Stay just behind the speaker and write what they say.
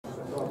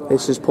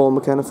This is Paul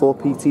McKenna for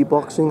PT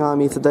Boxing. I'm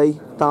here today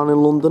down in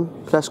London.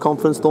 Press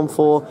conference done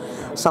for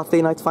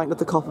Saturday night fight at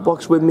the Copper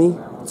Box with me,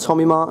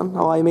 Tommy Martin.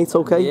 How are you, mate?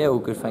 Okay? Yeah, all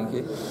good, thank you.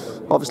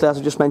 Obviously, as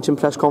I just mentioned,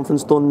 press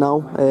conference done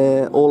now.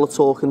 All the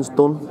talking's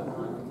done.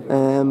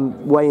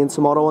 Weigh-in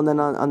tomorrow and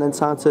then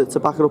time to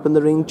back it up in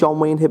the ring. John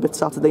Wayne Hibbert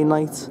Saturday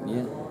night.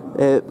 Yeah.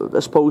 I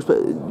suppose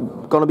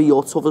gonna be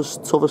your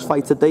toughest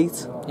fight to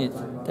date. Yeah,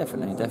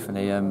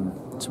 definitely.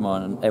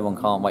 Tomorrow, and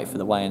everyone can't wait for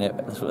the weigh-in.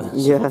 That's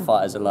what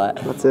fighters are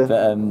like. That's it.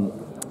 But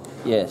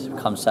yes,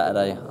 come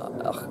Saturday,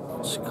 I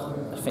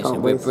think it's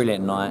gonna be a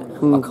brilliant night.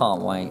 I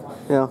can't wait.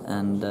 Yeah.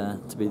 And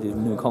to be the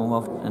new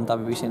Commonwealth and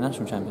WBC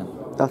national champion.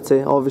 That's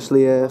it.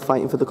 Obviously,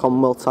 fighting for the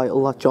Commonwealth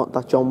title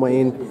that John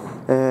Wayne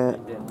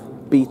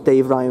beat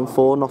Dave Ryan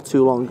for not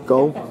too long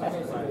ago.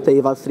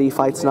 They've had 3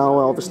 fights now.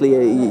 Obviously,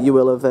 you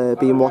will have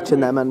been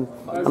watching them and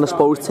I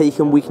suppose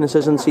taking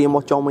weaknesses and seeing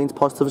what John Wayne's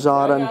positives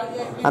are. And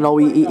I know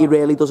he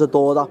really does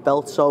adore that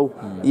belt. So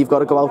you've got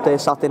to go out there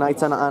Saturday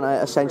night and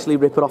essentially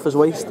rip it off his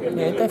waist.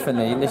 Yeah,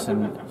 definitely.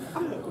 Listen,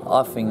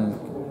 I think,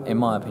 in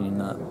my opinion,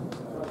 that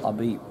I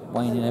beat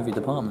Wayne in every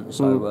department.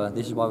 So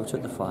this is why we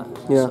took the fight.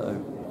 Yeah.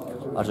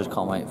 So I just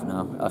can't wait for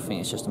now. I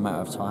think it's just a matter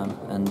of time.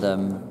 And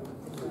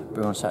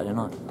we're on Saturday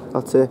night.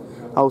 That's it.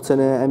 Out in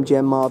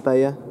MGM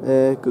Marbella.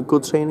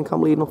 Good training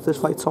camp leading up to this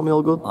fight, Tommy,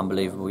 all good?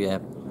 Unbelievable, yeah.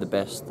 The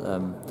best.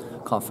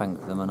 Can't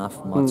thank them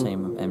enough. My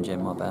team,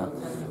 MGM Marbella.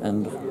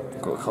 And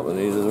got a couple of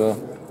these as well.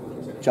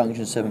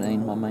 Junction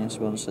 17, my main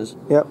sponsors.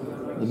 Yep.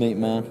 The Meat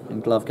Man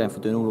and Glove Game for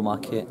doing all of my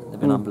kit. They've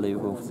been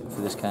unbelievable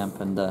for this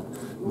camp and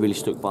really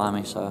stuck by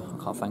me, so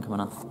I can't thank them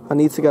enough. I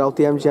need to get out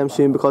the MGM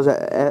soon because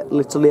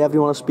literally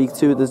everyone I speak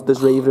to,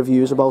 there's rave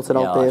reviews about it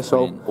out there.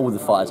 So all the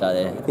fighters out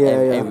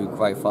there, every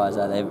great fighters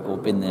out there have all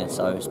been there,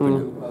 so it's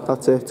brilliant.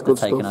 That's it. It's good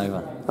stuff. Taking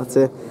over. That's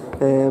it.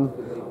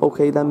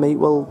 Okay then, mate.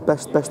 Well,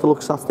 best of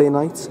luck Saturday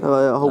night.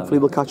 Hopefully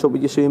we'll catch up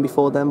with you soon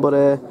before then. But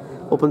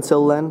up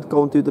until then,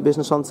 go and do the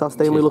business on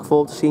Saturday, and we look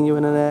forward to seeing you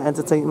in an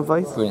entertaining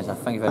fight. Brilliant.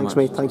 Thank you very much.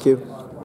 Thanks, mate. Thank you.